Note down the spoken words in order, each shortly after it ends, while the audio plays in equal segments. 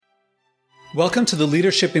Welcome to the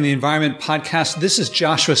Leadership in the Environment podcast. This is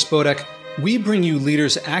Joshua Spodek. We bring you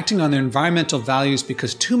leaders acting on their environmental values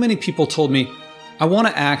because too many people told me, I want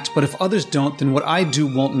to act, but if others don't, then what I do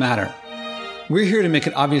won't matter. We're here to make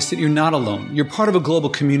it obvious that you're not alone. You're part of a global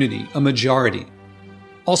community, a majority.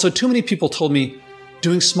 Also, too many people told me,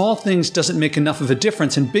 doing small things doesn't make enough of a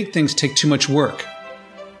difference and big things take too much work.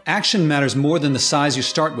 Action matters more than the size you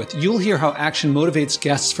start with. You'll hear how action motivates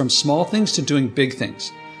guests from small things to doing big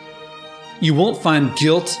things. You won't find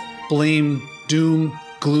guilt, blame, doom,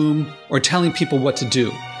 gloom, or telling people what to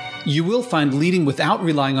do. You will find leading without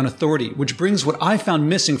relying on authority, which brings what I found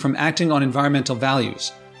missing from acting on environmental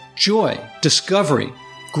values: joy, discovery,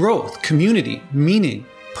 growth, community, meaning,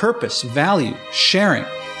 purpose, value, sharing.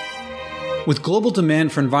 With global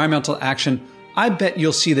demand for environmental action, I bet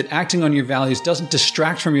you'll see that acting on your values doesn't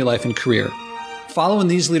distract from your life and career. Follow in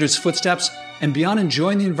these leaders' footsteps, and beyond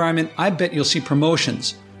enjoying the environment, I bet you'll see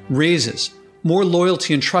promotions, raises, more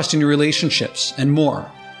loyalty and trust in your relationships, and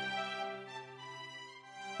more.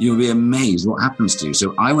 You'll be amazed what happens to you.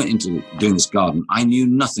 So I went into doing this garden. I knew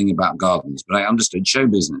nothing about gardens, but I understood show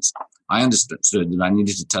business. I understood that I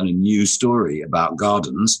needed to tell a new story about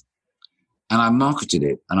gardens, and I marketed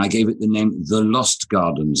it, and I gave it the name The Lost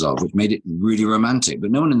Gardens of, which made it really romantic.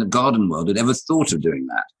 But no one in the garden world had ever thought of doing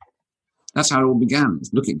that. That's how it all began.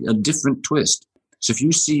 Look at a different twist. So if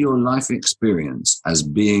you see your life experience as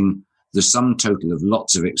being the sum total of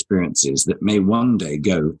lots of experiences that may one day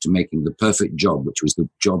go to making the perfect job, which was the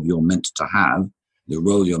job you're meant to have, the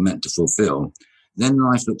role you're meant to fulfill, then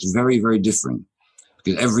life looks very, very different.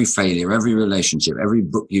 Because every failure, every relationship, every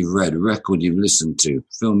book you've read, record you've listened to,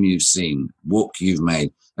 film you've seen, walk you've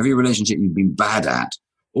made, every relationship you've been bad at,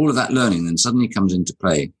 all of that learning then suddenly comes into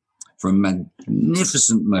play for a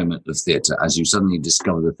magnificent moment of theatre as you suddenly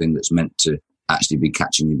discover the thing that's meant to actually be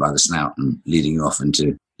catching you by the snout and leading you off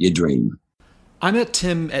into your dream. I met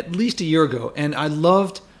Tim at least a year ago, and I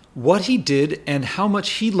loved what he did and how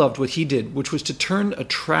much he loved what he did, which was to turn a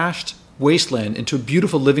trashed wasteland into a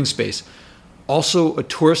beautiful living space. Also a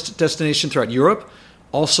tourist destination throughout Europe,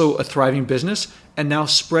 also a thriving business, and now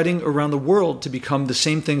spreading around the world to become the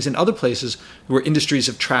same things in other places where industries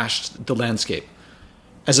have trashed the landscape.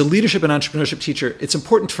 As a leadership and entrepreneurship teacher, it's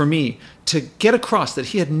important for me to get across that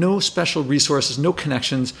he had no special resources, no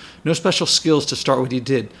connections, no special skills to start what he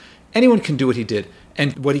did. Anyone can do what he did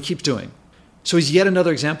and what he keeps doing. So he's yet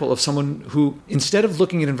another example of someone who, instead of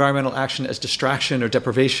looking at environmental action as distraction or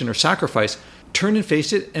deprivation or sacrifice, turned and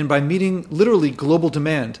faced it, and by meeting literally global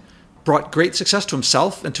demand, brought great success to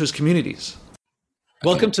himself and to his communities.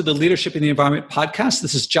 Welcome to the Leadership in the Environment podcast.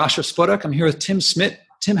 This is Joshua Spodek. I'm here with Tim Smith.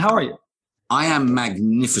 Tim, how are you? I am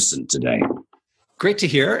magnificent today. Great to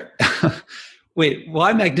hear. Wait,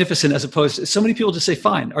 why magnificent as opposed to, so many people just say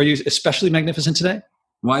fine. Are you especially magnificent today?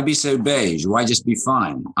 Why be so beige? Why just be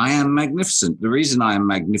fine? I am magnificent. The reason I am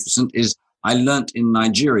magnificent is I learnt in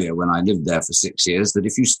Nigeria when I lived there for 6 years that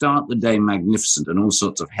if you start the day magnificent and all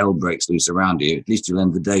sorts of hell breaks loose around you, at least you'll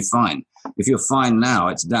end the day fine. If you're fine now,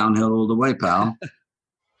 it's downhill all the way, pal.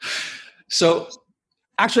 So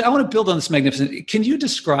actually, I want to build on this magnificent. Can you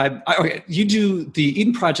describe, you do the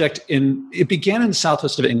Eden Project it began in the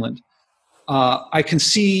southwest of England.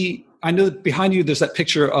 I know that behind you, there's that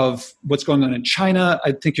picture of what's going on in China.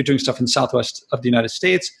 I think you're doing stuff in the southwest of the United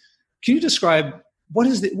States. Can you describe what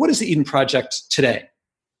is the Eden Project today?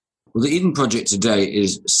 Well, the Eden Project today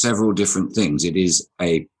is several different things. It is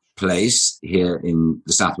a place here in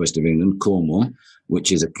the southwest of England, Cornwall,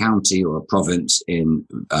 which is a county or a province in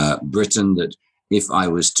Britain that if I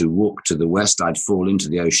was to walk to the west, I'd fall into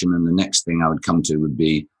the ocean, and the next thing I would come to would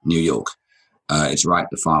be New York. It's right at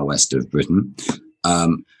the far west of Britain.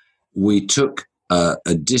 We took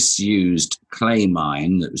a disused clay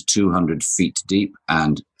mine that was 200 feet deep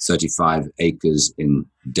and 35 acres in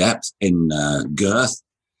depth, in girth,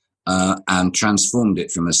 and transformed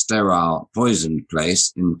it from a sterile, poisoned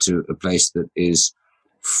place into a place that is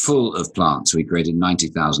full of plants. We created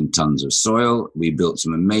 90,000 tons of soil. We built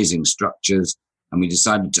some amazing structures, and we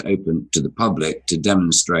decided to open to the public to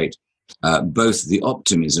demonstrate both the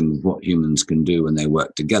optimism of what humans can do when they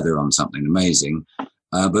work together on something amazing,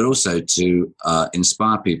 but also to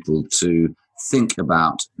inspire people to think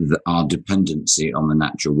about our dependency on the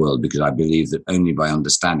natural world, because I believe that only by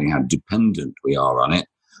understanding how dependent we are on it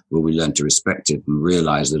will we learn to respect it and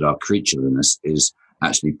realize that our creatureliness is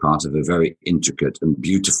actually part of a very intricate and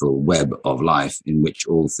beautiful web of life in which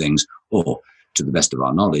all things, or to the best of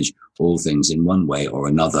our knowledge, all things in one way or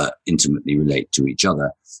another intimately relate to each other,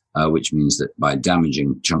 which means that by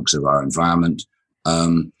damaging chunks of our environment,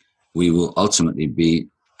 we will ultimately be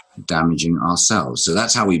damaging ourselves. So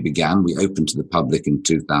that's how we began. We opened to the public in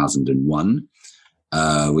 2001.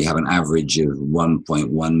 We have an average of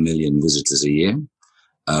 1.1 million visitors a year.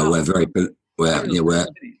 We're very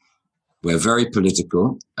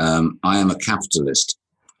political. I am a capitalist.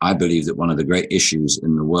 I believe that one of the great issues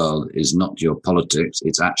in the world is not your politics.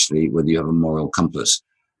 It's actually whether you have a moral compass.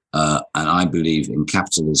 And I believe in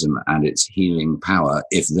capitalism and its healing power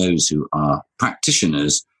if those who are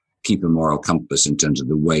practitioners keep a moral compass in terms of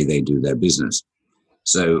the way they do their business.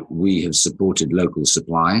 So we have supported local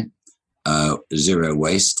supply, zero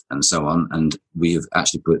waste, and so on. And we have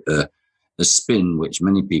actually put a spin which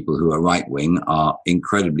many people who are right-wing are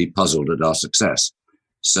incredibly puzzled at our success.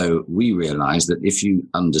 So we realize that if you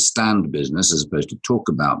understand business as opposed to talk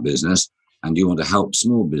about business, and you want to help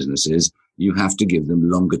small businesses, you have to give them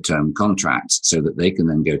longer term contracts so that they can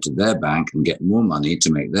then go to their bank and get more money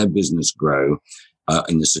to make their business grow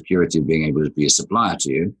in the security of being able to be a supplier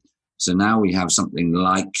to you. So now we have something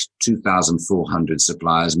like 2,400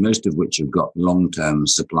 suppliers, most of which have got long-term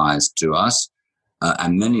supplies to us.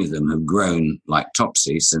 And many of them have grown like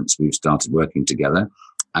Topsy since we've started working together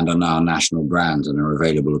and are now national brands and are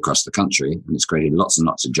available across the country. And it's created lots and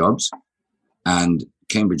lots of jobs. And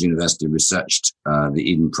Cambridge University researched the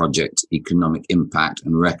Eden Project economic impact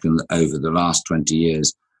and reckoned that over the last 20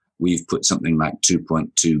 years, we've put something like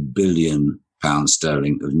 £2.2 billion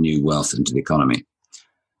of new wealth into the economy.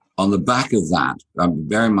 On the back of that,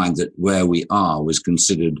 bear in mind that where we are was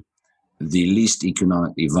considered the least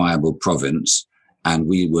economically viable province, and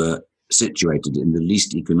we were situated in the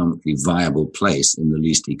least economically viable place in the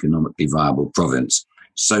least economically viable province,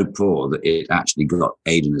 so poor that it actually got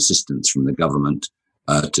aid and assistance from the government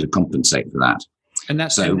to compensate for that. And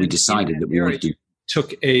that's so we decided that we wanted to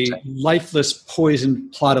took a lifeless,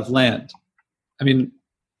 poisoned plot of land. I mean,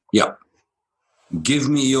 yeah. Give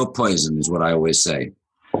me your poison is what I always say.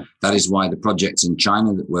 That is why the projects in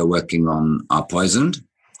China that we're working on are poisoned.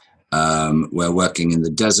 We're working in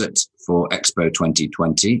the desert for Expo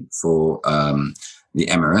 2020 for the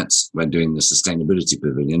Emirates. We're doing the sustainability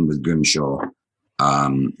pavilion with Grimshaw,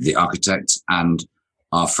 the architect, and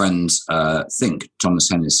our friends Think, Thomas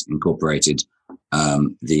Hennis Incorporated,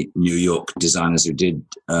 the New York designers who did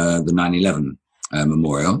the 9/11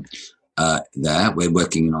 memorial. There, we're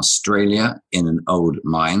working in Australia in an old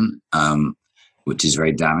mine, which is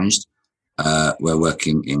very damaged. We're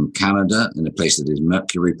working in Canada in a place that is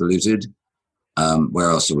mercury polluted. Where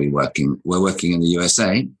else are we working? We're working in the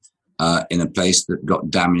USA in a place that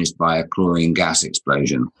got damaged by a chlorine gas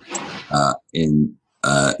explosion in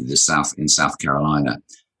South Carolina.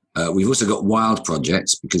 We've also got wild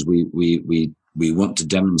projects because we want to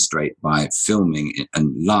demonstrate by filming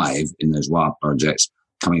and live in those wild projects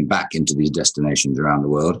coming back into these destinations around the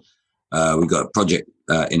world. We've got a project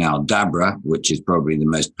in Aldabra, which is probably the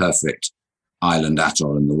most perfect island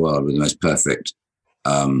atoll in the world with the most perfect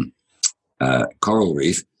coral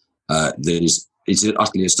reef. It's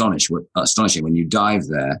utterly astonishing. When you dive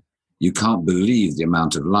there, you can't believe the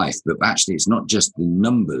amount of life. But actually, it's not just the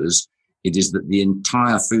numbers. It is that the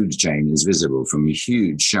entire food chain is visible from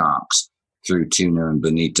huge sharks through tuna and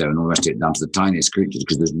bonito and all the rest of it down to the tiniest creatures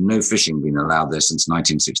because there's no fishing being allowed there since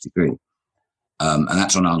 1963. And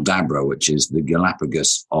that's on Aldabra, which is the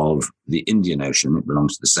Galapagos of the Indian Ocean. It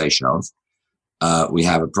belongs to the Seychelles. We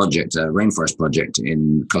have a project, a rainforest project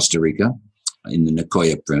in Costa Rica, in the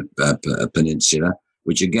Nicoya Peninsula,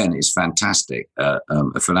 which again is fantastic. A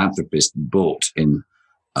philanthropist bought in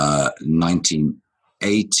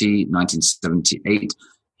 1978.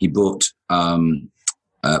 He bought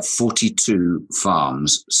 42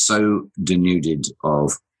 farms so denuded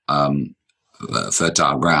of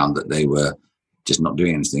fertile ground that they were just not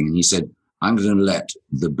doing anything. And he said, I'm going to let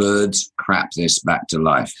the birds crap this back to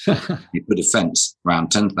life. He put a fence around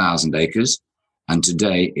 10,000 acres. And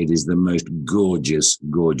today it is the most gorgeous,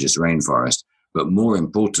 gorgeous rainforest. But more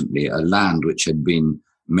importantly, a land which had been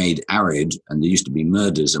made arid, and there used to be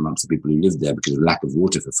murders amongst the people who lived there because of lack of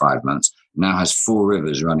water for 5 months, now has 4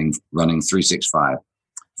 rivers running 365.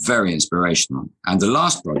 Very inspirational. And the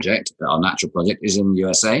last project, our natural project, is in the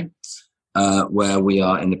USA, where we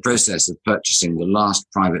are in the process of purchasing the last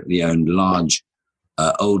privately owned large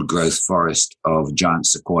old growth forest of giant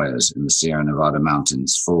sequoias in the Sierra Nevada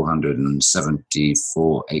mountains,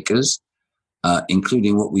 474 acres,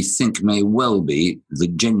 including what we think may well be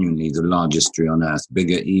genuinely the largest tree on earth,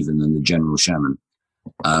 bigger even than the General Sherman,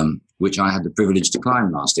 which I had the privilege to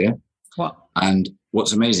climb last year. Wow. And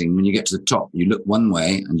what's amazing, when you get to the top, you look one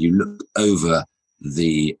way and you look over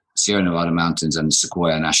the Sierra Nevada mountains and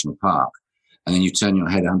Sequoia National Park. And then you turn your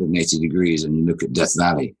head 180 degrees and you look at Death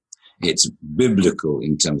Valley. It's biblical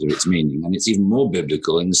in terms of its meaning, and it's even more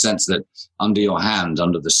biblical in the sense that under your hand,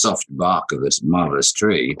 under the soft bark of this marvelous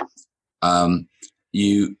tree,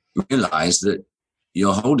 you realize that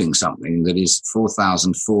you're holding something that is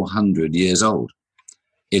 4,400 years old.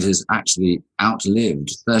 It has actually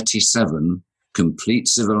outlived 37 complete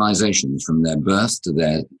civilizations from their birth to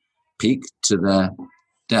their peak to their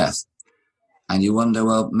death. And you wonder,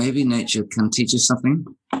 well, maybe nature can teach us something.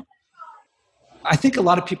 I think a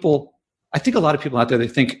lot of people out there, they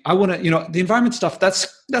think, I want to, the environment stuff, that's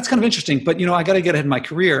kind of interesting, but I got to get ahead in my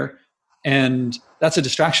career, and that's a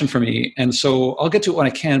distraction for me. And so I'll get to it when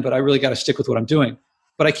I can, but I really got to stick with what I'm doing.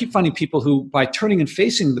 But I keep finding people who, by turning and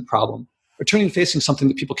facing the problem, or turning and facing something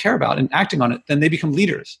that people care about and acting on it, then they become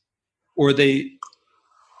leaders. Or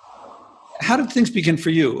how did things begin for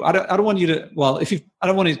you? I don't want you to, I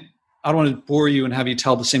don't want to bore you and have you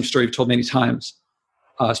tell the same story you've told many times,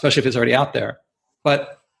 especially if it's already out there.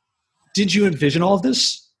 But did you envision all of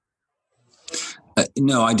this?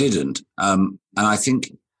 No, I didn't. And I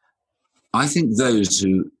think those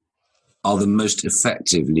who are the most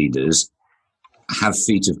effective leaders have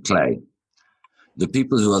feet of clay. The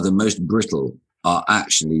people who are the most brittle are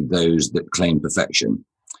actually those that claim perfection.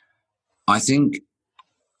 I think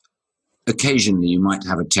occasionally you might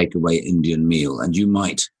have a takeaway Indian meal, and you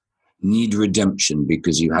might need redemption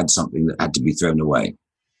because you had something that had to be thrown away.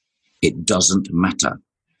 It doesn't matter,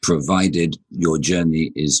 provided your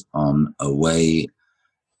journey is on a way,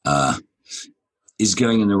 is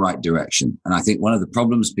going in the right direction. And I think one of the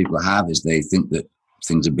problems people have is they think that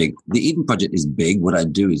things are big. The Eden Project is big. What I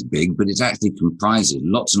do is big, but it actually comprises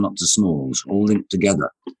lots and lots of smalls, all linked together.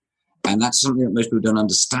 And that's something that most people don't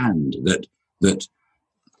understand, that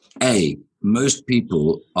most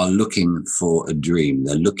people are looking for a dream.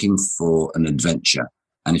 They're looking for an adventure.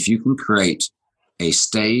 And if you can create a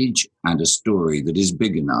stage and a story that is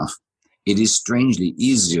big enough, it is strangely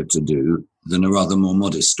easier to do than a rather more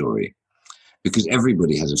modest story, because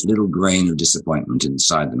everybody has a little grain of disappointment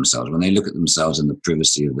inside themselves when they look at themselves in the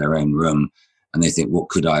privacy of their own room and they think, what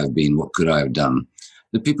could I have been? What could I have done?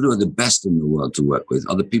 The people who are the best in the world to work with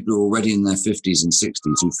are the people who are already in their 50s and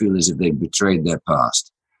 60s who feel as if they've betrayed their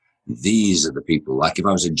past. These are the people, like if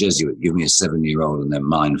I was a Jesuit, give me a 7-year-old and they're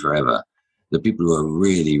mine forever. The people who are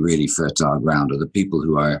really, really fertile ground are the people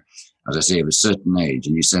who are, as I say, of a certain age,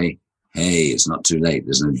 and you say, hey, it's not too late.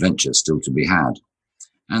 There's an adventure still to be had.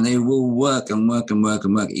 And they will work and work and work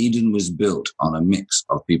and work. Eden was built on a mix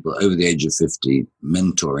of people over the age of 50,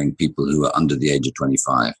 mentoring people who are under the age of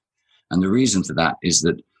 25. And the reason for that is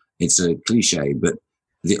that it's a cliche, but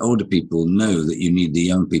the older people know that you need the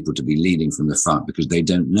young people to be leading from the front because they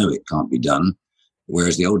don't know it can't be done.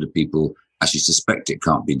 Whereas the older people actually suspect it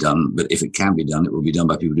can't be done, but if it can be done, it will be done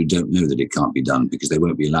by people who don't know that it can't be done because they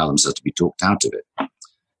won't be allowed themselves to be talked out of it.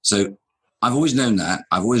 So I've always known that.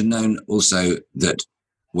 I've always known also that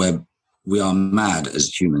where we are mad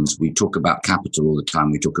as humans, we talk about capital all the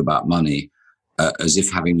time. We talk about money as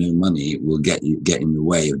if having no money will get in the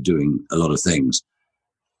way of doing a lot of things.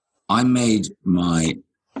 I made my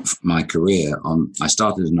career I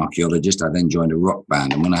started as an archaeologist. I then joined a rock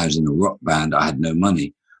band. And when I was in a rock band, I had no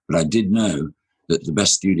money. But I did know that the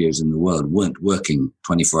best studios in the world weren't working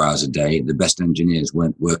 24 hours a day. The best engineers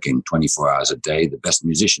weren't working 24 hours a day. The best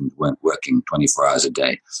musicians weren't working 24 hours a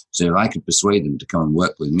day. So if I could persuade them to come and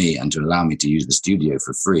work with me and to allow me to use the studio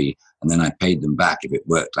for free, and then I paid them back if it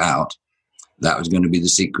worked out, that was going to be the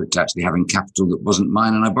secret to actually having capital that wasn't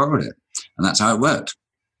mine, and I borrowed it. And that's how it worked.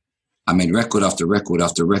 I made record after record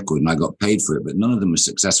after record, and I got paid for it, but none of them was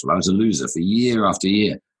successful. I was a loser for year after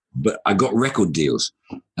year. But I got record deals,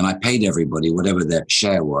 and I paid everybody whatever their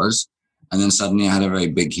share was. And then suddenly I had a very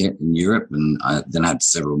big hit in Europe, and I then had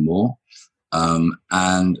several more.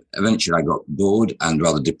 And eventually I got bored and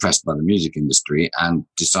rather depressed by the music industry and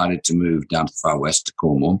decided to move down to the far west to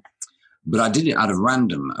Cornwall. But I did it out of a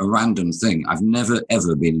random thing. I've never,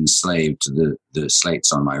 ever been enslaved to the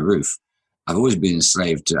slates on my roof. I've always been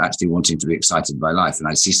enslaved to actually wanting to be excited by life, and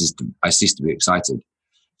I ceased to be excited.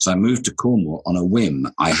 So I moved to Cornwall on a whim.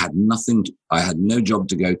 I had no job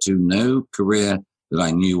to go to, no career that I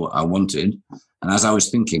knew what I wanted. And as I was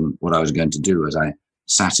thinking what I was going to do, as I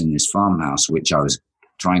sat in this farmhouse, which I was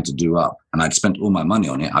trying to do up, and I'd spent all my money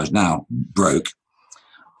on it, I was now broke.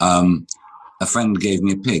 A friend gave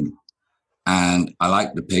me a pig, and I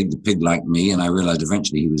liked the pig liked me, and I realized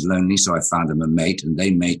eventually he was lonely, so I found him a mate, and they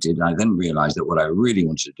mated. And I then realized that what I really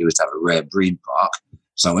wanted to do was to have a rare breed park.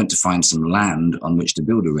 So I went to find some land on which to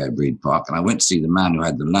build a rare breed park. And I went to see the man who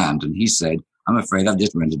had the land. And he said, I'm afraid I've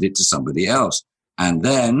just rented it to somebody else. And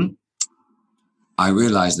then I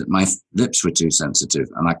realized that my lips were too sensitive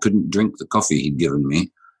and I couldn't drink the coffee he'd given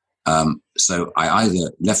me. So I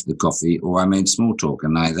either left the coffee or I made small talk.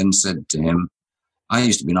 And I then said to him, I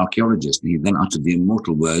used to be an archaeologist. And he then uttered the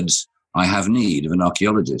immortal words, I have need of an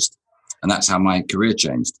archaeologist. And that's how my career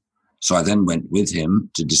changed. So I then went with him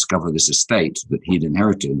to discover this estate that he'd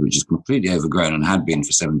inherited, which is completely overgrown and had been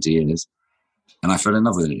for 70 years. And I fell in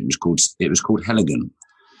love with it. It was called Heligan.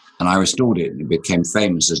 And I restored it, and it became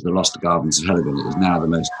famous as the Lost Gardens of Heligan. It is now the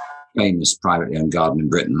most famous privately owned garden in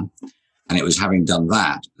Britain. And it was having done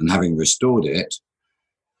that and having restored it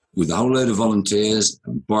with a whole load of volunteers,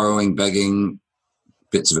 borrowing, begging,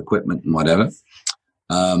 bits of equipment and whatever,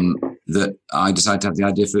 that I decided to have the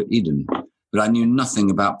idea for Eden. But I knew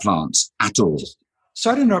nothing about plants at all.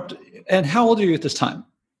 Sorry to interrupt. And how old are you at this time?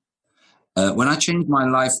 When I changed my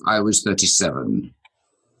life, I was 37.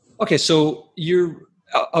 Okay, so you're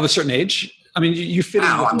of a certain age. I mean, you fit in.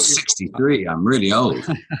 Now I'm 63. I'm really old.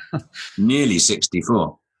 Nearly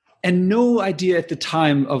 64. And no idea at the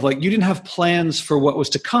time of you didn't have plans for what was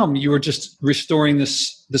to come. You were just restoring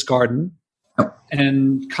this garden,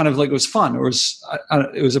 and kind of it was fun, or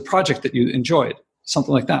it was a project that you enjoyed,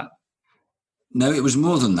 something like that. No, it was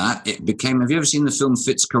more than that. It became. Have you ever seen the film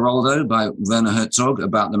Fitzcarraldo by Werner Herzog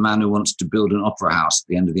about the man who wants to build an opera house at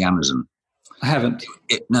the end of the Amazon? I haven't.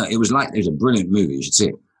 It was a brilliant movie. You should see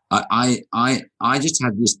it. I just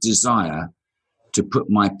had this desire to put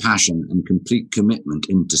my passion and complete commitment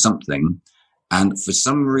into something. And for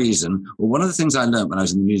some reason, one of the things I learned when I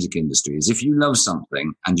was in the music industry is if you love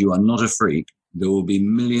something and you are not a freak, there will be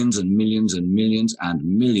millions and millions and millions and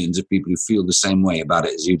millions of people who feel the same way about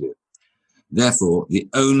it as you do. Therefore, the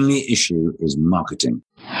only issue is marketing.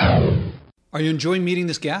 Are you enjoying meeting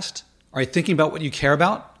this guest? Are you thinking about what you care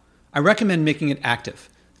about? I recommend making it active.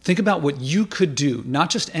 Think about what you could do, not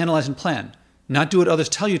just analyze and plan, not do what others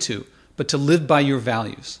tell you to, but to live by your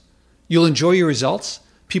values. You'll enjoy your results,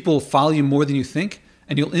 people will follow you more than you think,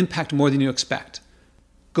 and you'll impact more than you expect.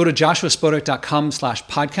 Go to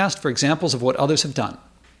joshuaspodek.com/podcast for examples of what others have done.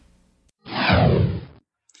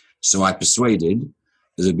 So I persuaded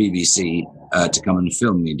the BBC to come and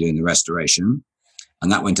film me doing the restoration,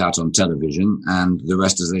 and that went out on television, and the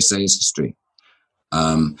rest, as they say, is history.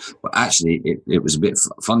 But actually, it was a bit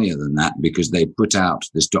funnier than that, because they put out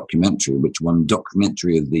this documentary, which won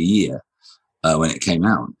Documentary of the Year when it came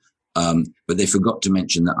out. But they forgot to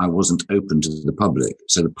mention that I wasn't open to the public.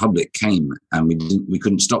 So the public came, and we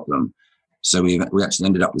couldn't stop them. So we actually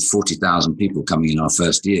ended up with 40,000 people coming in our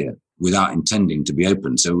first year without intending to be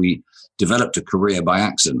open. So we developed a career by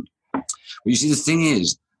accident. Well, you see, the thing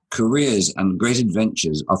is, careers and great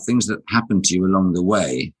adventures are things that happen to you along the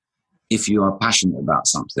way if you are passionate about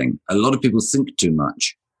something. A lot of people think too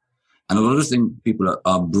much. And a lot of people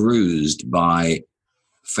are bruised by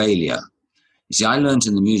failure. You see, I learned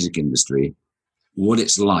in the music industry what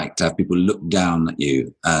it's like to have people look down at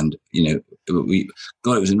you. And, it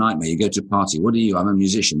was a nightmare. You go to a party. What are you? I'm a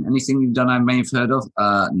musician. Anything you've done I may have heard of?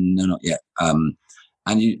 No, not yet.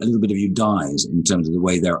 And a little bit of you dies in terms of the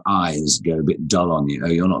way their eyes go a bit dull on you. Oh,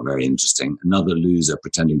 you're not very interesting. Another loser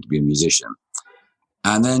pretending to be a musician.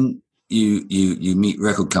 And then you meet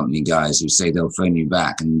record company guys who say they'll phone you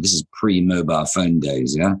back. And this is pre-mobile phone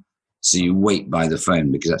days, yeah? So you wait by the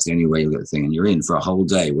phone because that's the only way you'll get the thing. And you're in for a whole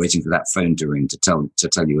day waiting for that phone to ring to tell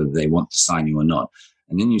you whether they want to sign you or not.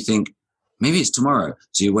 And then you think, maybe it's tomorrow.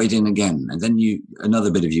 So you wait in again. And then another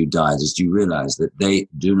bit of you dies as you realize that they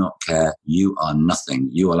do not care. You are nothing.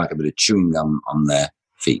 You are like a bit of chewing gum on their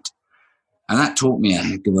feet. And that taught me a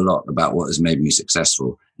heck of a lot about what has made me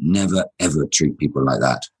successful. Never, ever treat people like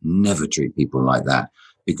that. Never treat people like that.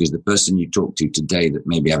 Because the person you talk to today that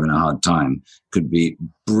may be having a hard time could be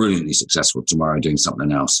brilliantly successful tomorrow doing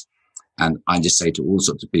something else. And I just say to all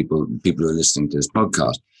sorts of people who are listening to this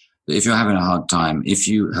podcast, that if you're having a hard time, if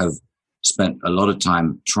you have spent a lot of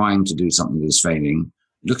time trying to do something that is failing,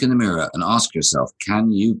 look in the mirror and ask yourself,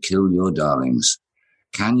 can you kill your darlings?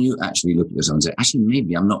 Can you actually look at yourself and say, actually,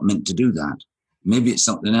 maybe I'm not meant to do that. Maybe it's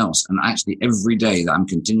something else. And actually, every day that I'm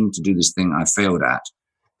continuing to do this thing I failed at,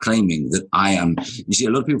 claiming that I am, you see, a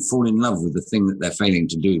lot of people fall in love with the thing that they're failing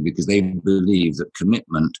to do because they believe that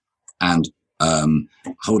commitment and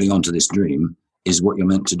holding on to this dream is what you're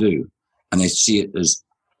meant to do. And they see it as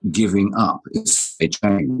giving up if they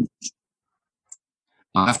change.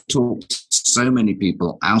 I've talked so many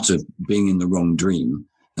people out of being in the wrong dream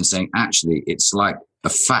and saying, actually, it's like a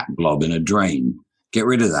fat blob in a drain. Get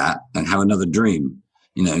rid of that and have another dream.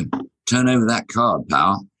 Turn over that card,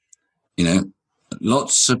 pal.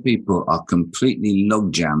 Lots of people are completely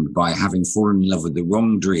log-jammed by having fallen in love with the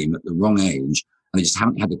wrong dream at the wrong age, and they just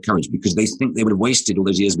haven't had the courage because they think they would have wasted all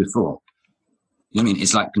those years before. You know what I mean?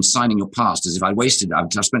 It's like consigning your past as if I've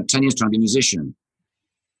spent 10 years trying to be a musician.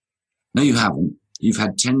 No, you haven't. You've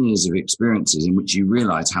had 10 years of experiences in which you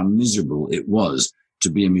realize how miserable it was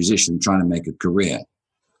to be a musician trying to make a career.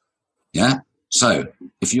 Yeah? So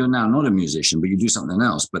if you're now not a musician, but you do something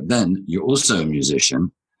else, but then you're also a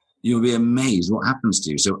musician, you'll be amazed what happens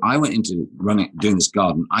to you. So I went into doing this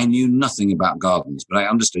garden. I knew nothing about gardens, but I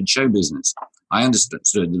understood show business. I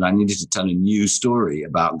understood that I needed to tell a new story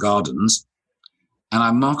about gardens, and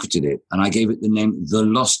I marketed it, and I gave it the name The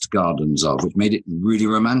Lost Gardens of, which made it really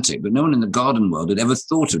romantic. But no one in the garden world had ever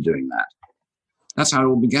thought of doing that. That's how it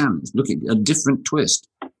all began. Look at a different twist.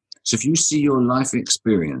 So if you see your life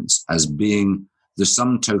experience as being the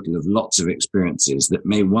sum total of lots of experiences that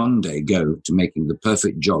may one day go to making the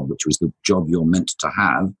perfect job, which was the job you're meant to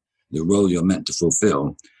have, the role you're meant to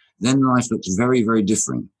fulfill, then life looks very, very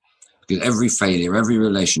different. Because every failure, every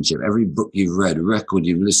relationship, every book you've read, record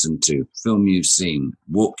you've listened to, film you've seen,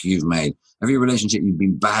 walk you've made, every relationship you've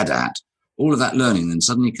been bad at, all of that learning then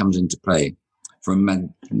suddenly comes into play for a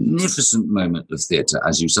magnificent moment of theatre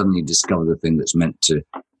as you suddenly discover the thing that's meant to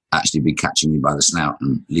actually be catching you by the snout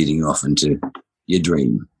and leading you off into your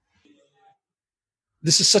dream.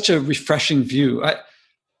 This is such a refreshing view.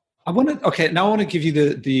 I want to give you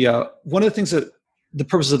the one of the things that the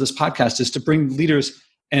purpose of this podcast is to bring leaders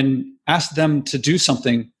and ask them to do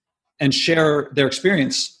something and share their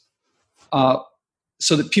experience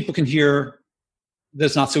so that people can hear that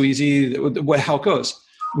it's not so easy, how it goes.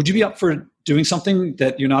 Would you be up for doing something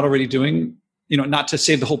that you're not already doing, not to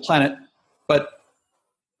save the whole planet, but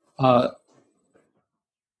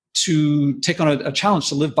to take on a challenge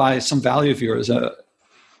to live by some value of yours? You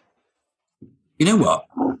know what?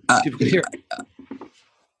 People can hear.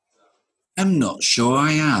 I'm not sure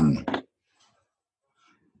I am.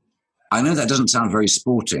 I know that doesn't sound very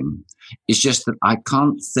sporting. It's just that I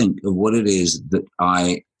can't think of what it is that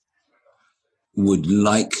I would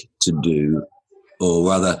like to do, or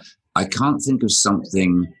rather, I can't think of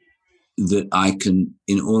something that I can,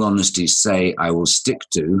 in all honesty, say I will stick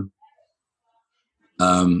to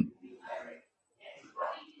that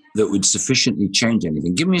would sufficiently change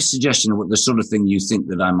anything. Give me a suggestion of what the sort of thing you think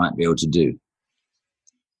that I might be able to do.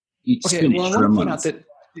 Okay, well, I want to point out that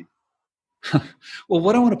well,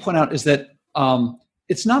 what I want to point out is that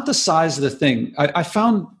it's not the size of the thing. I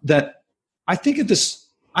found that I think of this,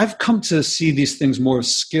 I've come to see these things more of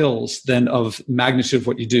skills than of magnitude of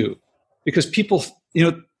what you do. Because people,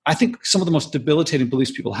 I think some of the most debilitating beliefs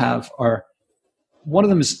people have are, one of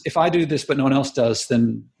them is, if I do this but no one else does,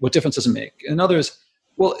 then what difference does it make? And another is,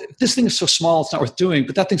 well, if this thing is so small, it's not worth doing,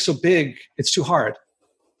 but that thing's so big, it's too hard.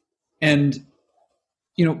 And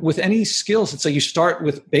with any skills, it's like you start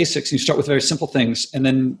with basics, you start with very simple things, and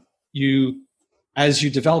then as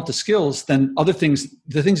you develop the skills, then other things,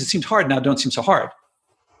 the things that seemed hard now don't seem so hard.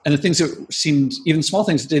 And the things that seemed, even small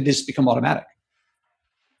things, they just become automatic.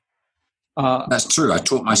 That's true. I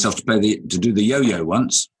taught myself to do the yo-yo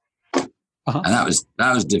once. And that was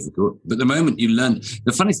difficult. But the moment you learn,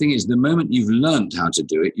 the funny thing is, the moment you've learned how to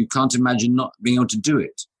do it, you can't imagine not being able to do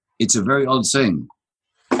it. It's a very odd thing.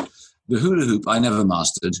 The hula hoop I never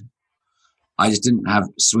mastered. I just didn't have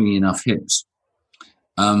swingy enough hips.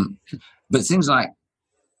 But things like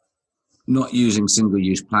not using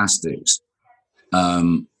single-use plastics.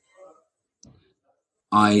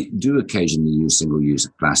 I do occasionally use single-use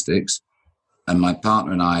plastics, and my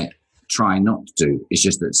partner and I try not to. It's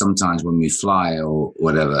just that sometimes when we fly or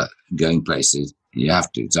whatever, going places, you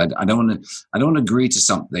have to. So I don't want to agree to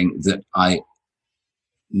something that I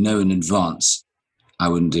know in advance I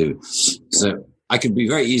wouldn't do. So I could be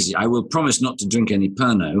very easy. I will promise not to drink any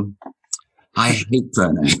Pernod. I hate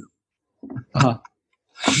Pernod.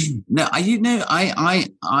 No,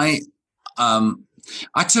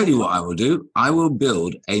 I tell you what I will do. I will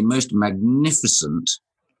build a most magnificent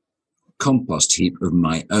compost heap of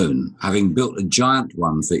my own. Having built a giant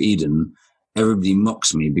one for Eden, everybody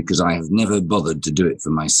mocks me because I have never bothered to do it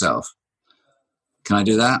for myself. Can I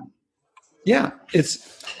do that? Yeah,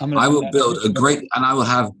 I will build a great, and I will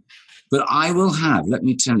have, let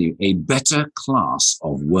me tell you, a better class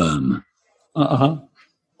of worm. Well,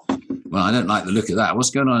 I don't like the look of that. What's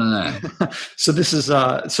going on in there? So this is,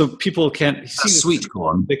 so people can't see. Sweet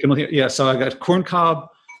corn. They can, yeah, so I got corn cob,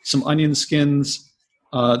 some onion skins.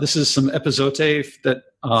 This is some epazote that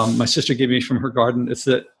my sister gave me from her garden. I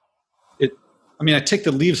take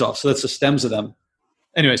the leaves off, so that's the stems of them.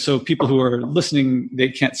 Anyway, so people who are listening, they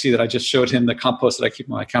can't see that I just showed him the compost that I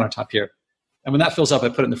keep on my countertop here. And when that fills up, I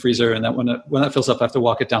put it in the freezer. And when that fills up, I have to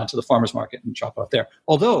walk it down to the farmer's market and drop it off there.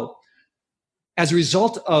 Although, as a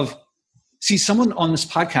result of, someone on this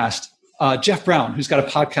podcast, Jeff Brown, who's got a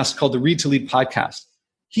podcast called the Read to Lead podcast,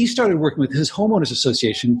 he started working with his homeowners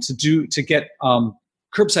association to get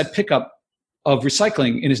curbside pickup of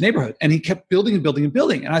recycling in his neighborhood. And he kept building and building and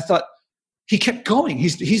building. And I thought, he kept going.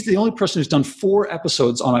 He's the only person who's done 4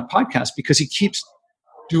 episodes on my podcast because he keeps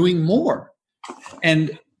doing more.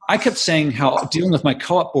 And I kept saying how dealing with my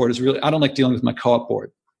co-op board is really, I don't like dealing with my co-op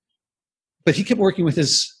board. But he kept working with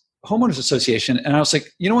his homeowners association. And I was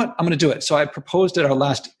like, you know what? I'm going to do it. So I proposed at our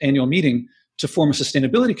last annual meeting to form a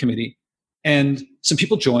sustainability committee. And some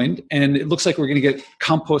people joined. And it looks like we're going to get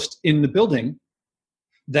compost in the building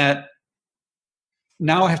that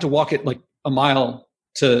now I have to walk it like a mile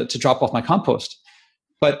to drop off my compost.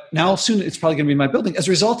 But now soon it's probably going to be in my building as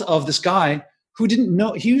a result of this guy who didn't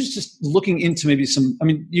know. He was just looking into maybe some, I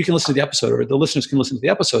mean, you can listen to the episode, or the listeners can listen to the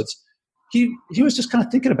episodes. He was just kind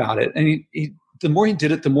of thinking about it. And he the more he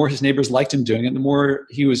did it, the more his neighbors liked him doing it, the more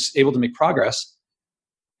he was able to make progress.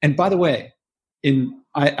 And by the way,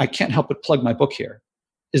 I can't help but plug my book here,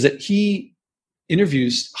 is that he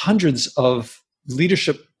interviews hundreds of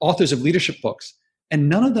authors of leadership books, and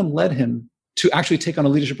none of them led him to actually take on a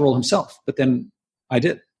leadership role himself. But then I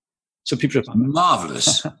did. So people are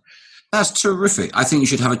marvelous. That's terrific. I think you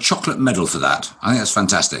should have a chocolate medal for that. I think that's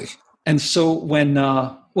fantastic. And so when,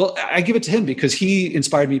 well, I give it to him because he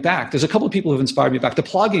inspired me back. There's a couple of people who have inspired me back. The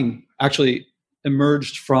plugging actually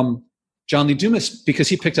emerged from John Lee Dumas because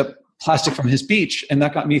he picked up plastic from his beach, and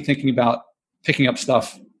that got me thinking about picking up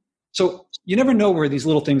stuff. So you never know where these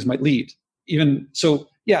little things might lead. Even so,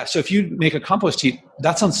 yeah. So if you make a compost heap,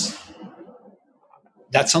 that sounds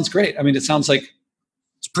great. I mean, it sounds like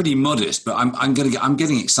it's pretty modest, but I'm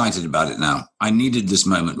getting excited about it now. I needed this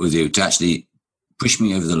moment with you to actually push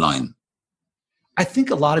me over the line. I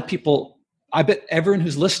think a lot of people, I bet everyone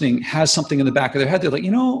who's listening has something in the back of their head. They're like,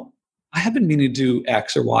 I have been meaning to do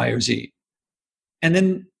X or Y or Z. And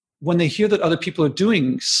then when they hear that other people are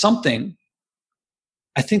doing something,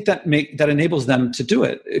 I think that enables them to do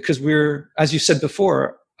it. Because we're, as you said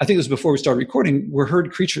before, I think it was before we started recording, we're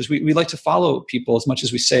herd creatures. We like to follow people as much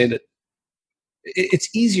as we say that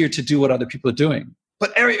it's easier to do what other people are doing.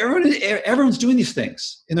 But everyone's doing these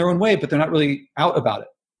things in their own way, but they're not really out about it.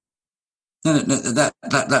 No,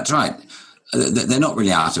 that's right. They're not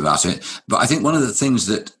really out about it. But I think one of the things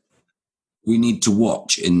that we need to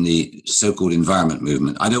watch in the so-called environment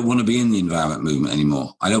movement, I don't want to be in the environment movement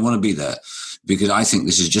anymore. I don't want to be there because I think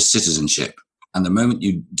this is just citizenship. And the moment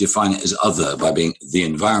you define it as other by being the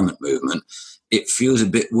environment movement, it feels a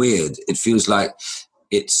bit weird. It feels like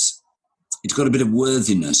it's got a bit of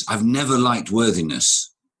worthiness. I've never liked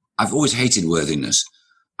worthiness. I've always hated worthiness.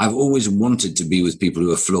 I've always wanted to be with people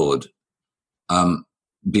who are flawed.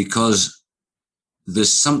 Because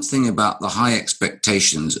there's something about the high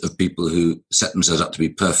expectations of people who set themselves up to be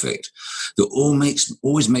perfect that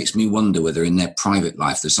always makes me wonder whether in their private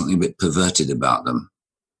life there's something a bit perverted about them.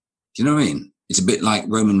 Do you know what I mean? It's a bit like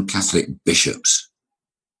Roman Catholic bishops.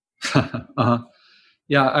 Uh-huh.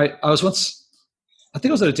 Yeah, I was once, I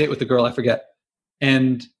think I was at a date with a girl, I forget.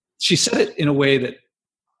 And she said it in a way that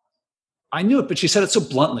I knew it, but she said it so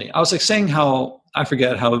bluntly. I was like saying how I felt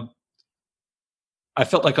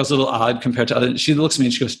like I was a little odd compared to others. She looks at me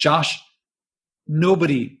and she goes, Josh,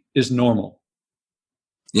 nobody is normal.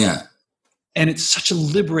 Yeah. And it's such a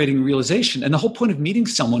liberating realization. And the whole point of meeting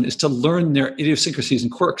someone is to learn their idiosyncrasies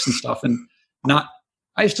and quirks and stuff. And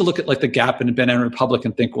I used to look at like the Gap and Banana Republic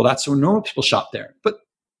and think, well, that's where normal people shop there. But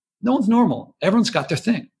no one's normal. Everyone's got their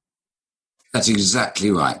thing. That's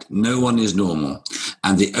exactly right. No one is normal.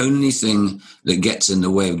 And the only thing that gets in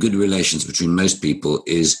the way of good relations between most people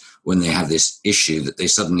is when they have this issue that they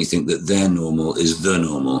suddenly think that their normal is the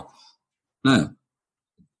normal. No.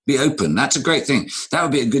 Be open. That's a great thing. That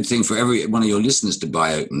would be a good thing for every one of your listeners to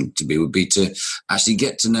buy open to be, would be to actually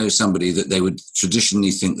get to know somebody that they would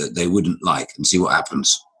traditionally think that they wouldn't like and see what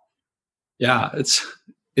happens. Yeah, it's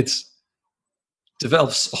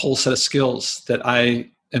develops a whole set of skills that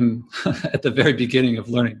I am at the very beginning of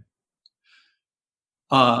learning.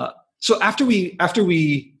 So after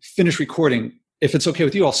we finish recording, if it's okay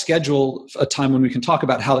with you, I'll schedule a time when we can talk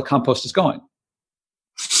about how the compost is going.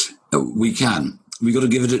 We can. We've got to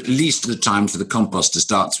give it at least the time for the compost to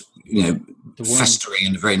start, festering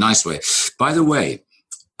in a very nice way. By the way,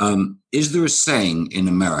 is there a saying in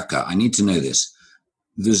America? I need to know this.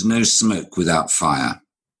 There's no smoke without fire.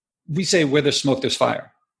 We say where there's smoke, there's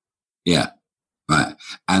fire. Yeah, right.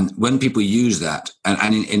 And when people use that,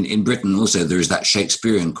 and in Britain also, there is that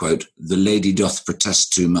Shakespearean quote, "The lady doth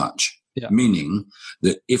protest too much," meaning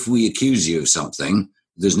that if we accuse you of something,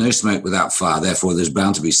 there's no smoke without fire, therefore there's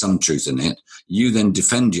bound to be some truth in it. You then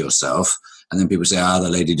defend yourself, and then people say, the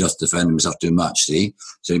lady doth defend himself too much, see?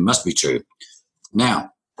 So it must be true.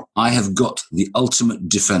 Now, I have got the ultimate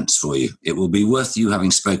defense for you. It will be worth you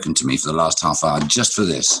having spoken to me for the last half hour just for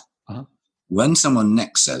this. Uh-huh. When someone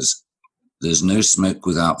next says, there's no smoke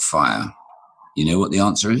without fire, you know what the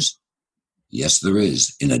answer is? Yes, there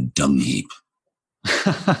is, in a dung heap.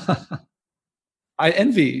 I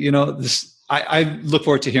envy, this. I look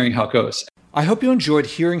forward to hearing how it goes. I hope you enjoyed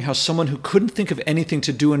hearing how someone who couldn't think of anything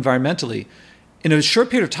to do environmentally, in a short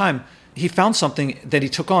period of time, he found something that he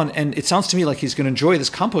took on, and it sounds to me like he's going to enjoy this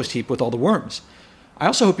compost heap with all the worms. I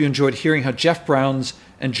also hope you enjoyed hearing how Jeff Brown's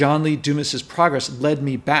and John Lee Dumas's progress led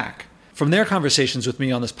me back from their conversations with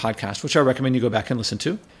me on this podcast, which I recommend you go back and listen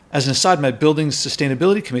to. As an aside, my building's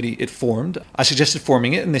sustainability committee, it formed. I suggested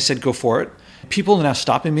forming it, and they said go for it. People are now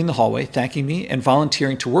stopping me in the hallway, thanking me, and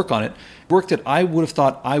volunteering to work on it. Work that I would have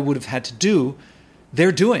thought I would have had to do,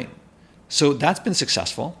 they're doing. So that's been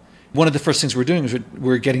successful. One of the first things we're doing is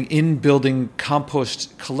we're getting in-building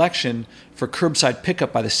compost collection for curbside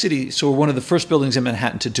pickup by the city. So we're one of the first buildings in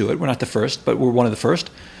Manhattan to do it. We're not the first, but we're one of the first.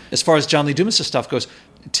 As far as John Lee Dumas' stuff goes,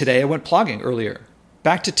 today I went plogging earlier.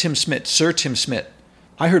 Back to Tim Smith, Sir Tim Smith.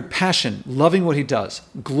 I heard passion, loving what he does,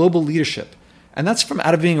 global leadership. And that's from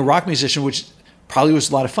out of being a rock musician, which probably was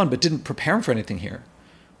a lot of fun, but didn't prepare him for anything here.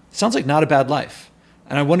 Sounds like not a bad life.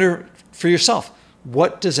 And I wonder for yourself,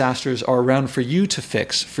 what disasters are around for you to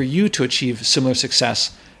fix, for you to achieve similar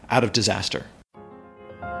success out of disaster?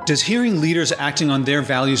 Does hearing leaders acting on their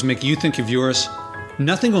values make you think of yours?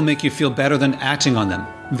 Nothing will make you feel better than acting on them.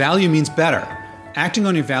 Value means better. Acting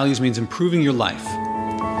on your values means improving your life.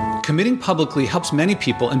 Committing publicly helps many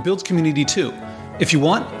people and builds community too. If you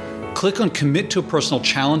want, click on Commit to a Personal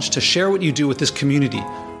Challenge to share what you do with this community.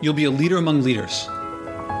 You'll be a leader among leaders.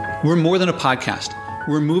 We're more than a podcast.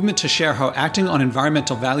 We're a movement to share how acting on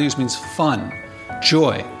environmental values means fun,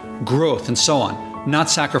 joy, growth, and so on, not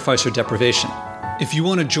sacrifice or deprivation. If you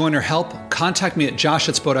want to join or help, contact me at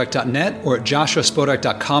josh@spodek.net or at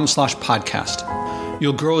joshuaspodek.com/podcast.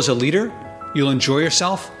 You'll grow as a leader, you'll enjoy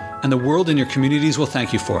yourself, and the world and your communities will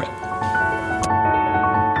thank you for it.